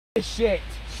Shit.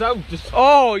 So just.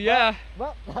 Oh yeah.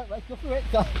 Well, let's go for it.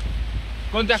 Go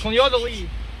on, Declan, you're the lead.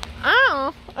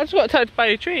 Ow! I just got attacked by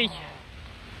a tree.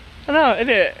 I know,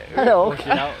 innit? Hello.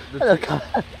 Hello.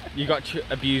 You got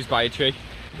abused by a tree.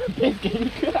 Hey,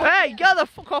 get the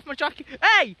fuck off my jacket!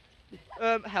 Hey!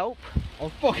 Help. Oh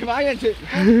fuck, am I into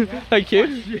it? Thank you.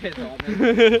 Oh, shit,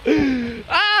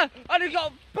 Ah! I just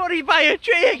got bullied by a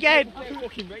tree again!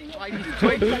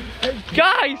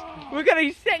 Guys! We're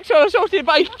getting sexual assaulted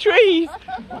by trees!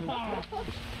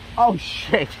 Oh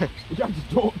shit! You have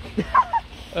to duck.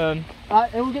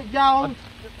 Right, then we get down.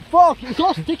 Fuck, it's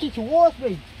all sticky towards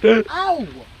me. Ow!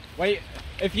 Wait,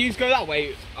 if you go that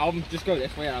way, I'll just go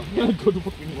this way out.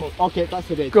 Okay, that's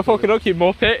the bit. Go fucking up, you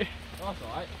muppet. That's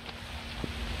alright.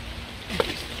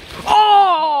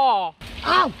 Oh!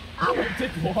 Ow! Ow!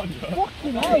 Did one.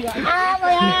 Fucking hell! Ow,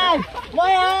 my eye!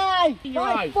 My eye!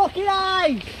 My fucking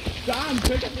eye! Damn,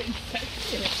 take a bit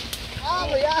sexy. Ow,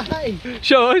 my eye!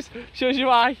 Shows your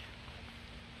eye.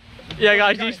 Yeah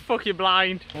guys, he's fucking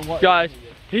blind. Guys,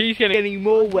 he's getting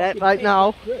more wet right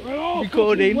now.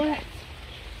 Recording.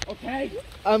 Okay.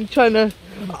 I'm trying to.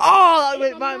 Oh, that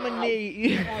went right on my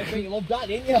knee. I think you loved that,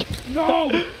 didn't you? No!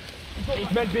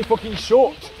 It's meant to be fucking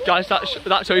short. Guys,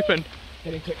 that's open.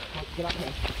 Get in quick. Get out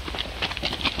here.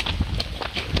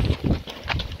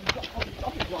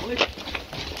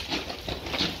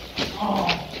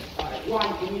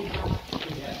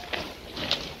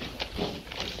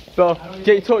 Bro, get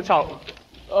your touch out.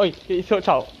 Oi, get your touch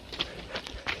out.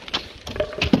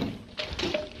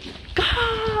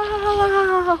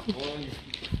 Goal!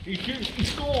 He shoots, he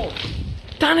scores.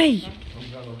 Danny!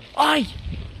 Oi!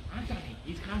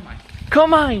 He's calm, man.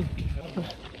 Come on!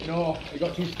 No, he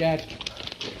got too scared.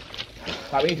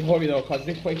 Right, we need to hurry though, because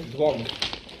this place is long.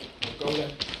 Go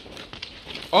there.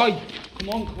 Oi! Come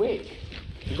on, quick.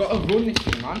 You got to run this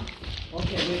thing, man.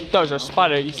 Okay, That was a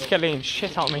spider, he's scaring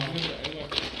shit out of me.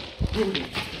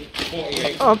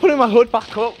 48. Oh, I'm putting my hood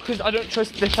back up because I don't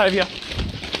trust this area.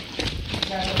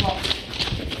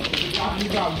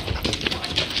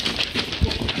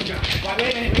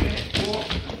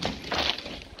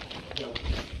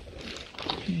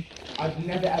 I've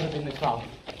never ever been this far.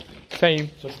 Same.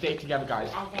 So stay together, guys.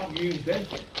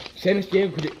 Same as Jay,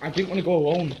 because I didn't want to go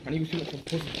alone. I knew too much of a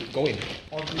pussy to keep going.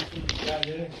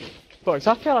 Boys,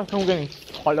 I feel like I'm getting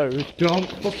followed. Don't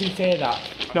fucking say that.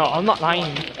 No, I'm not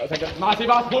lying. I was like a massive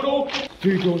ass puddle.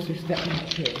 2 goals to step in the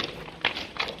pit.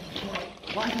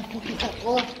 Why the fuck is that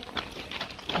off?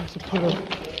 There's a puddle.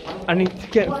 I need to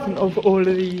get in front of all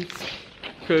of these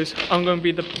because I'm going to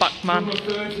be the back man. Number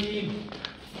 13.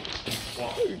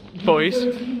 Boys.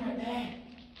 13 right there.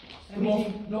 The most,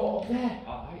 no, up there.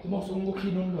 The most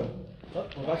unlucky number.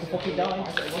 I'm about to fucking die.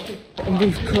 I'm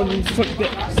going to come in front of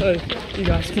it so you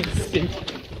guys can see.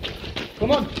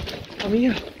 Come on. I'm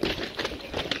here.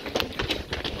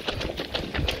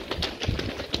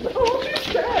 Oh, you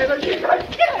scared? Are you guys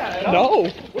scared? No.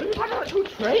 What if we had an actual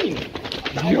train?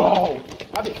 Yo.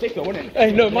 That'd be sick though, wouldn't it?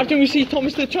 Hey, no, imagine we see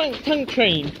Thomas the tank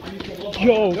train.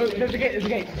 Yo. No, there's a gate, there's a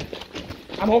gate.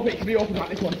 I'm hoping it can be open like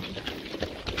this one.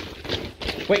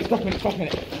 Wait, stop a minute,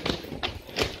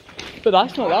 But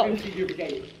that's not that.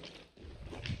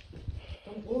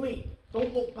 Don't worry.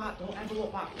 Don't look back. Don't ever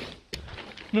look back.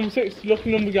 Number 6,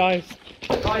 lucky number, guys.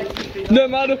 Guys, No,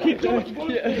 man, lucky.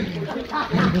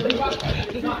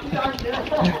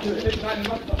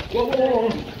 whoa.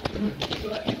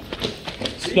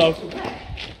 Slow.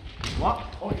 What?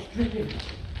 Oh, it's dripping.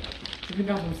 Dripping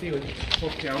down from the ceiling.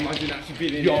 Fuck yeah, I imagine that should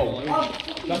be in Yo,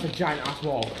 that's a giant ass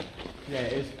wall. Yeah,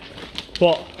 it is.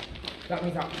 What? That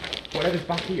means that whatever's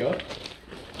back here,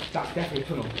 that's definitely a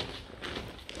tunnel.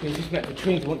 Because just meant the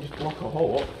trains won't just block a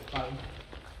hole up.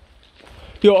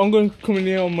 Yo, I'm going to come in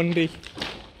here on Monday.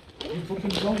 You fucking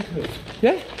bonkers.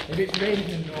 Yeah? If it's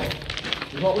raining, no.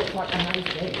 It won't look like a nice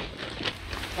day.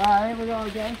 Alright, here we go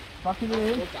again. Back in the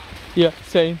room. Yeah,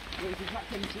 same.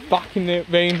 Back in the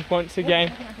rain once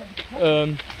again.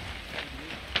 Like,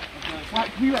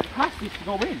 we went past this to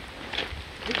go in.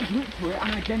 It was linked to it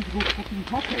and identical fucking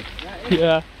copy.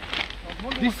 Yeah.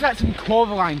 This is like some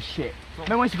Cloverline shit.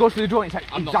 Then once you go through the door, it's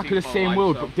like exactly the same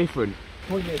world but different.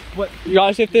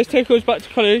 Guys, if this take us back to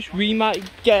college, we might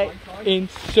get in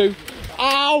so...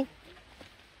 Ow!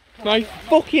 My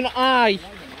fucking eye!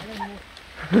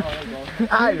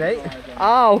 Aye, mate.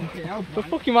 Ow! The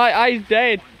fucking my eye's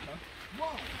dead.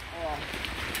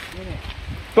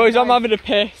 Boys, I'm having a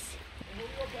piss.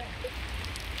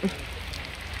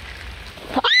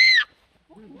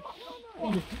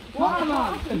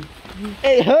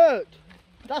 It hurt.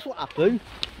 That's what happened.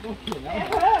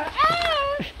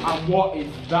 And what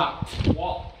is that?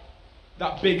 What?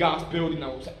 that big ass building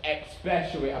that was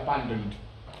especially abandoned.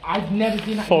 I've never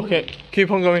seen that. Fuck it.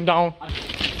 Keep on going down.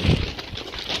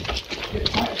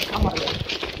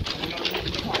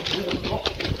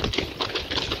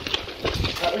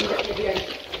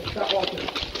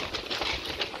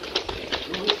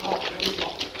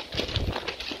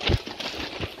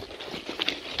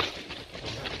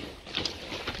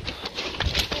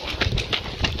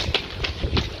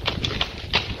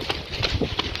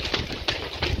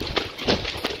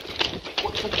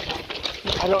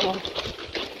 I don't know.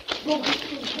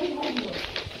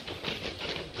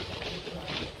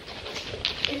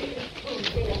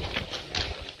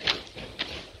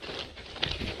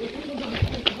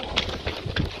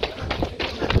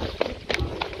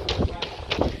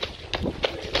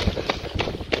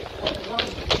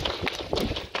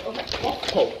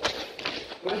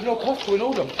 There's no Costco in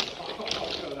Oldham.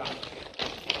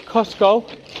 Costco.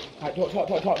 Right, talk.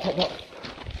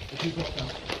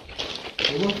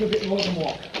 We're working a bit more than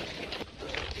what?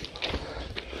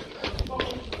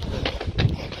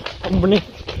 I'm running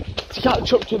to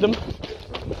catch up to them.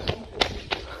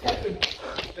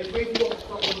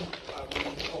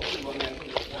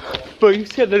 But you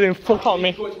said they didn't fuck on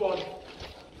me.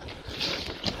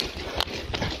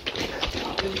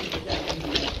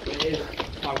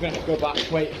 I'm going to go back,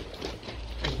 wait.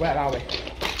 Where are we?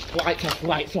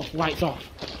 Lights off.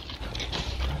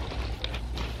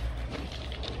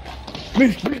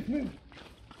 Move.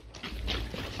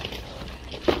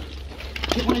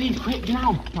 Get one of these quick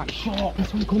now. Right, shut up.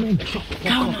 There's one coming.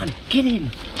 Come on, get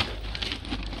in.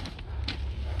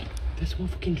 There's one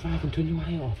fucking driving. Turn your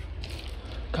light off.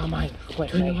 Come on,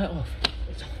 quick. Turn your light off.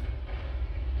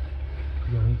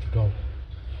 We need to go.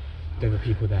 There were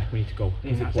people there. We need to go.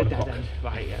 Is it 1 o'clock?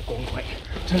 Right, yeah, go on quick.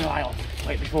 Turn the light off.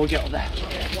 Wait before we get up there.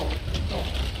 Go.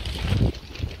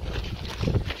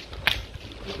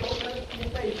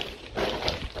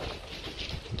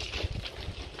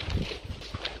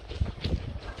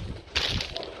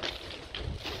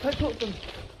 Let's hook them.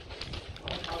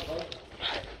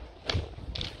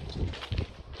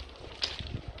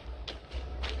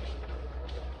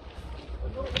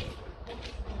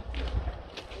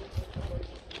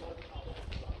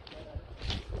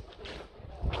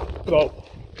 Go.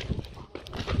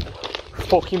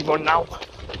 Fucking run now.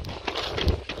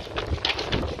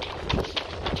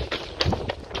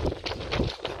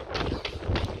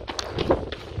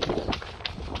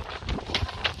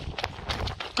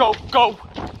 Go.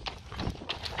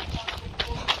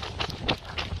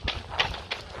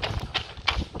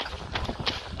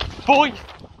 Boy,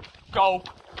 go.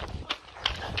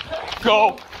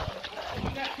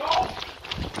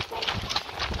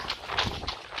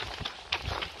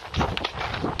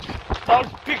 That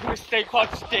was a big mistake, hard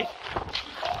stick.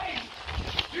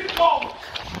 Go.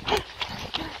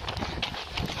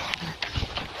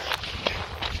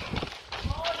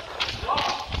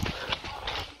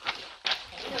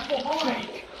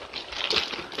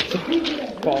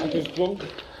 Bob is drunk.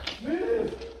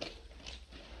 Move!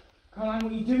 Caroline,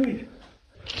 what are you doing?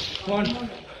 Come on.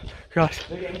 Guys,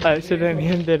 I accidentally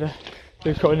ended the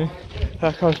recording.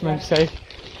 Like I was meant to say,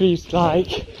 please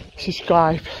like,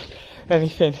 subscribe,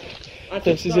 anything.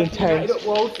 This is intense.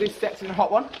 This sexy and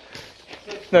hot one.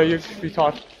 No, you're just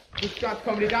retarded. Subscribe to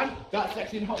Comedy Dan, that's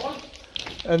sexy and hot one.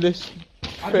 And this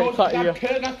I don't fat subscribe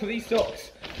here. to because he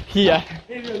sucks. Yeah.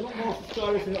 Here's a lot more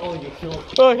subscribers than all you, sure.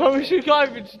 Oh, how many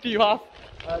subscribers do you have?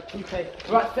 2K.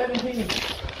 We're at 17.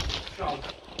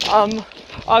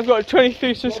 I've got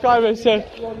 23 subscribers, so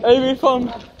anyone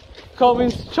from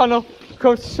Colvin's channel,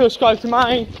 come to subscribe to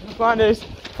mine. Mine is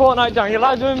Fortnite Daniel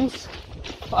Adams,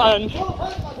 and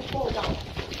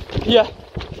yeah,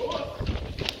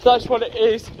 that's what it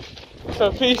is.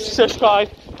 So please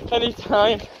subscribe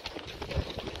anytime,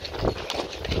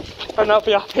 and I'll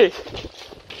be happy.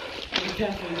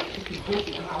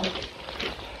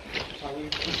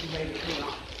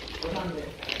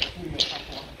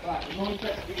 Right, we're only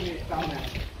 3 minutes down there.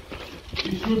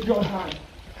 You should go high.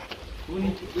 We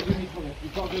need to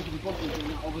You've got to go to the bottom and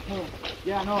that over the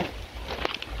Yeah, I know.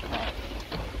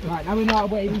 Right, now we know how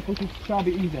to wait even fucking try a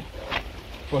bit easier.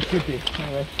 Well, it should be,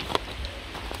 anyway.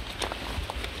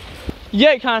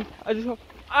 Yeah, it can. I just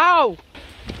ow!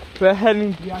 We're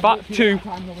heading back to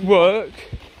work.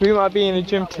 We might be in the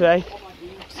gym today,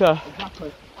 so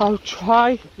I'll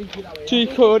try to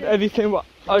record anything what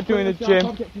I do in the gym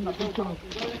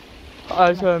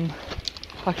as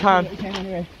I can,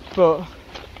 but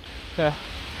yeah,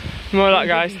 more of that,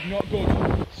 guys.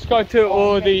 Subscribe to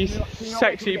all these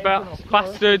sexy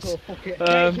bastards.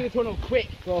 Quick,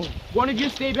 one of you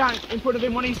stay behind in front of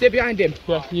him, one of you stay behind him.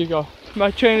 Yeah, you go.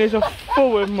 My trainers are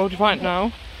full with mud right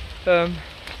now.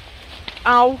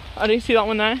 Ow, I didn't see that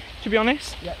one there, to be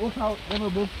honest. Yeah, look out, them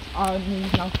above our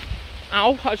knees now.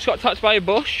 Ow, I just got touched by a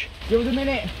bush. Give us a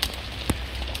minute.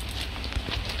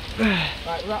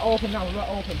 Right, we're at open now, we're at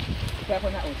open. Careful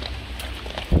on that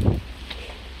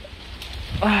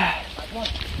one.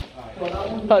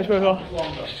 That's where we're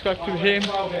subscribe to him,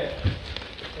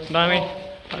 Danny,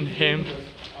 and him,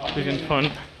 who's in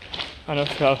front, and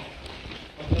also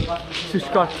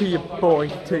subscribe to your boy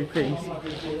too, please.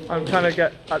 I'm trying to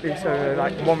get at least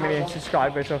like 1 million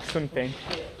subscribers or something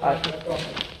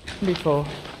before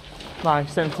my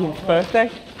 17th birthday.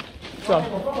 So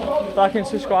if I can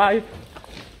subscribe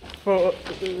so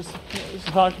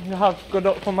I can have good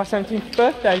luck for my 17th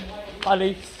birthday at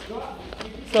least.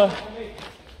 So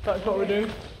that's what we're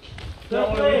doing. That's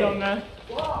what we're doing there.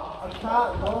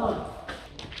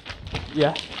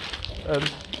 Yeah.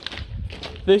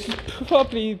 This has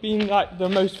probably been like the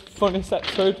most funnest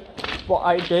episode what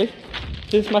I did.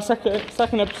 This is my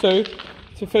second episode.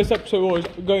 So the first episode was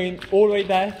going all the way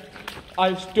there.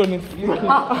 I stood in bro,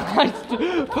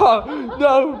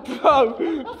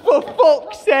 for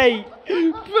fuck's sake,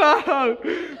 bro,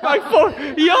 hey,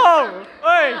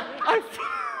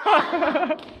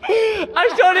 I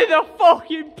stood in the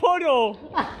fucking puddle.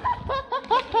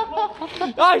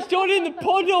 I stood in the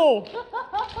puddle.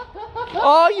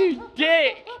 Oh, you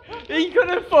dick! You could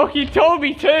have fucking told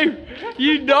me too.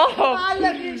 You know. I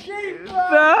let you see,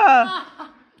 bro.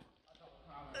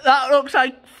 That looks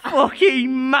like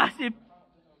fucking massive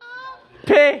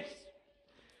piss.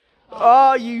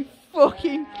 Oh, you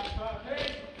fucking.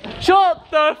 Shut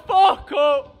the fuck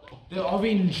up. They're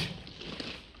orange.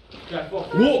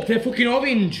 Look, they're fucking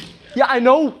orange. Yeah, I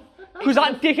know. Because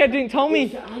that dickhead didn't tell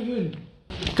me.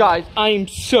 Guys, I am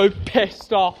so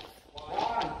pissed off.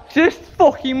 This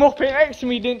fucking muppet next to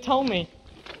me didn't tell me.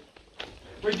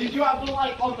 Wait, did you have the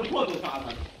light on the puddle,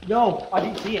 Simon? No, I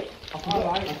didn't see it.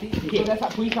 I didn't see it. So there's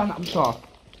that police van that we saw.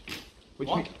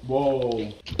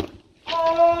 Whoa.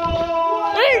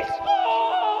 Oh!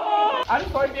 I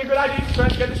just thought it'd be a good idea to try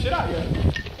and get the shit out of you.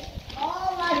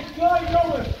 Oh my god,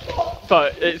 you're fuck.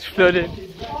 But it's flooded.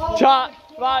 Oh, Chat,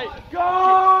 right,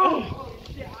 go!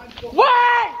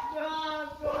 Wait!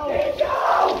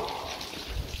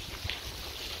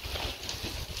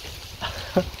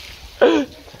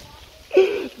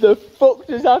 The fuck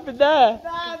just happened there?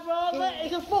 Nah, bro,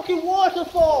 it's a fucking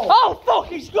waterfall. Oh,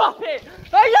 fucking stop it!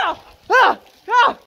 Hey, yeah!